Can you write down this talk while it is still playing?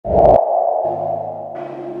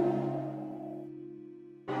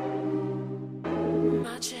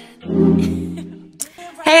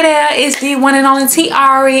Hey there, it's the one and only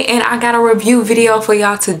Tiari, and I got a review video for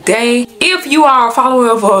y'all today. If you are a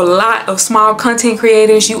follower of a lot of small content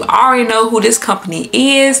creators, you already know who this company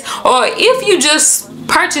is, or if you just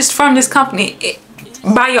purchased from this company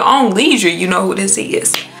by your own leisure, you know who this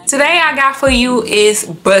is. Today I got for you is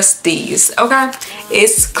Busties, okay?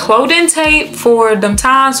 It's clothing tape for them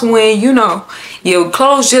times when, you know, your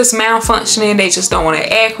clothes just malfunctioning, they just don't want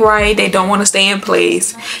to act right, they don't want to stay in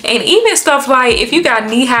place. And even stuff like if you got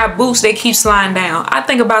knee-high boots that keep sliding down, I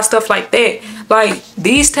think about stuff like that. Like,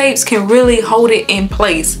 these tapes can really hold it in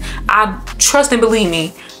place. I trust and believe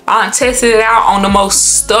me, I tested it out on the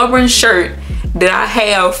most stubborn shirt that I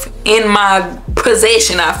have in my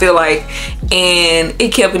possession, I feel like, and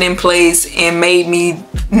it kept it in place and made me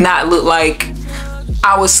not look like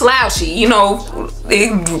I was slouchy, you know,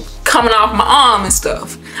 it coming off my arm and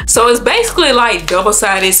stuff. So it's basically like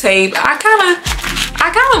double-sided tape. I kind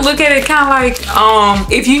of look at it kind of like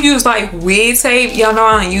if you use like wig tape. Y'all know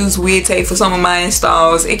I use wig tape for some of my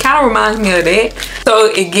installs. It kind of reminds me of that. So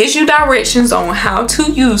it gives you directions on how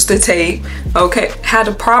to use the tape, okay, how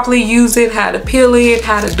to properly use it, how to peel it,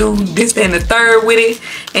 how to do this and the third with it.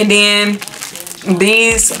 And then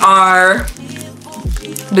these are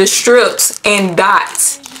the strips and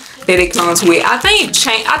dots that it comes with. I think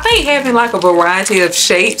having like a variety of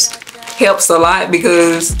shapes helps a lot,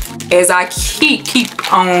 because as I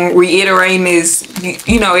keep on reiterating this,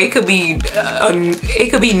 you know, it could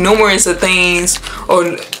be numerous of things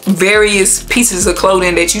or various pieces of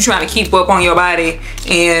clothing that you're trying to keep up on your body,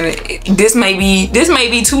 and this may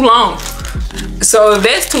be too long. So if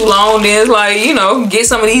that's too long, then it's like, you know, get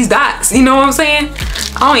some of these dots, you know what I'm saying?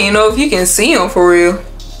 I don't even know if you can see them for real.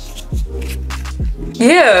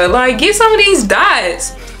 Yeah, like, get some of these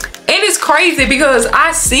dots. And it's crazy because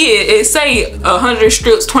I see it say 100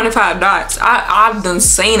 strips, 25 dots. I've done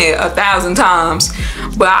seen it 1,000 times,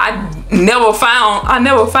 but I never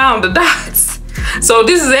found the dots. So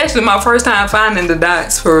this is actually my first time finding the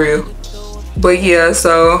dots for real. But yeah,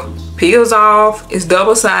 so peels off. It's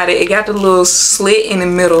double-sided. It got the little slit in the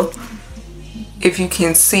middle, if you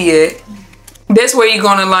can see it. That's where you're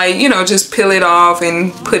gonna, like, you know, just peel it off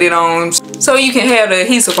and put it on so you can have the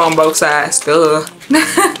adhesive on both sides. Duh.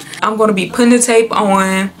 I'm gonna be putting the tape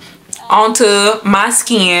onto my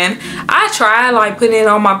skin. I tried like putting it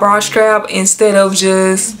on my bra strap instead of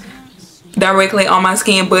just directly on my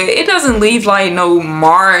skin, but it doesn't leave like no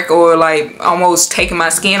mark or like almost taking my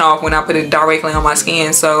skin off when I put it directly on my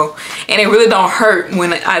skin. So, and it really don't hurt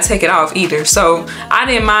when I take it off either. So I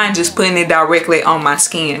didn't mind just putting it directly on my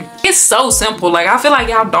skin. It's so simple. Like, I feel like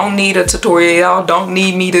y'all don't need a tutorial. Y'all don't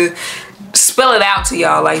need me to spell it out to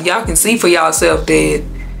y'all. Like, y'all can see for yourself that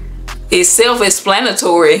it's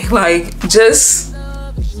self-explanatory. Like, just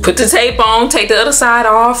put the tape on, take the other side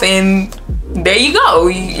off, and there you go.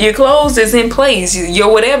 Your clothes is in place.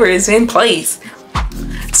 Your whatever is in place.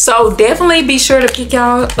 So definitely be sure to pick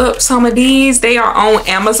y'all up some of these. They are on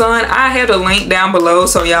Amazon. I have the link down below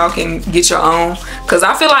so y'all can get your own, because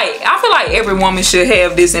I feel like every woman should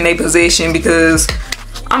have this in their possession, because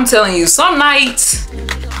I'm telling you, some nights,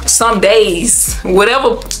 some days,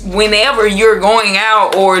 whenever you're going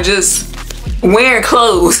out or just wearing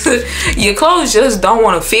clothes, your clothes just don't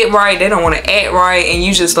want to fit right, they don't want to act right, and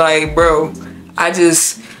you just like, bro,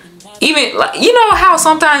 even like, you know how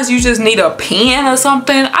sometimes you just need a pin or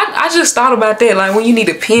something? I just thought about that, like when you need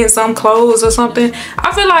to pin some clothes or something.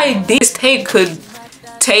 I feel like this tape could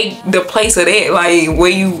take the place of that. Like, where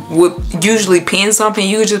you would usually pin something,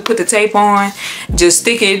 you could just put the tape on, just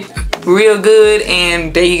stick it real good,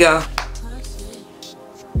 and there you go.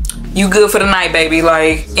 You good for the night, baby.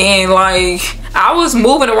 Like, and like, I was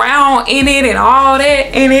moving around in it and all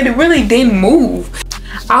that, and it really didn't move.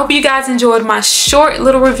 I hope you guys enjoyed my short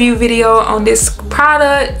little review video on this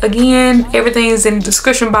product. Again, everything is in the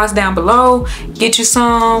description box down below. Get you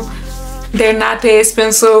some. They're not that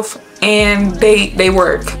expensive, and they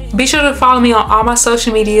work. Be sure to follow me on all my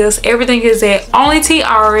social medias. Everything is at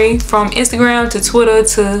onlytiari, from Instagram to Twitter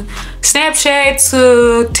to Snapchat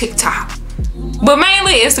to TikTok. But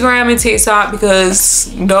mainly Instagram and TikTok,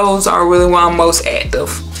 because those are really where I'm most active.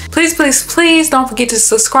 Please, please, please don't forget to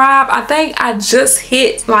subscribe. I think I just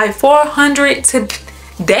hit like 400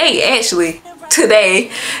 today, actually.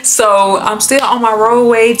 Today. So I'm still on my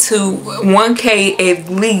roadway to 1K at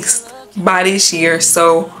least by this year.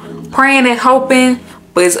 So praying and hoping,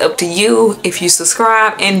 but it's up to you if you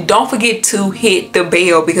subscribe. And don't forget to hit the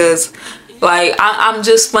bell, because like I'm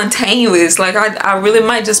just spontaneous. Like I really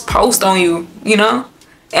might just post on you, you know?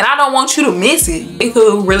 and I don't want you to miss it. It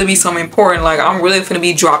could really be something important. Like, I'm really gonna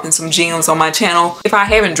be dropping some gems on my channel if I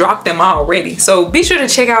haven't dropped them already. So be sure to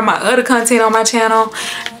check out my other content on my channel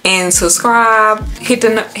and subscribe, hit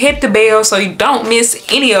the bell so you don't miss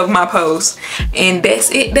any of my posts. And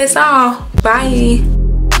that's it, that's all. Bye.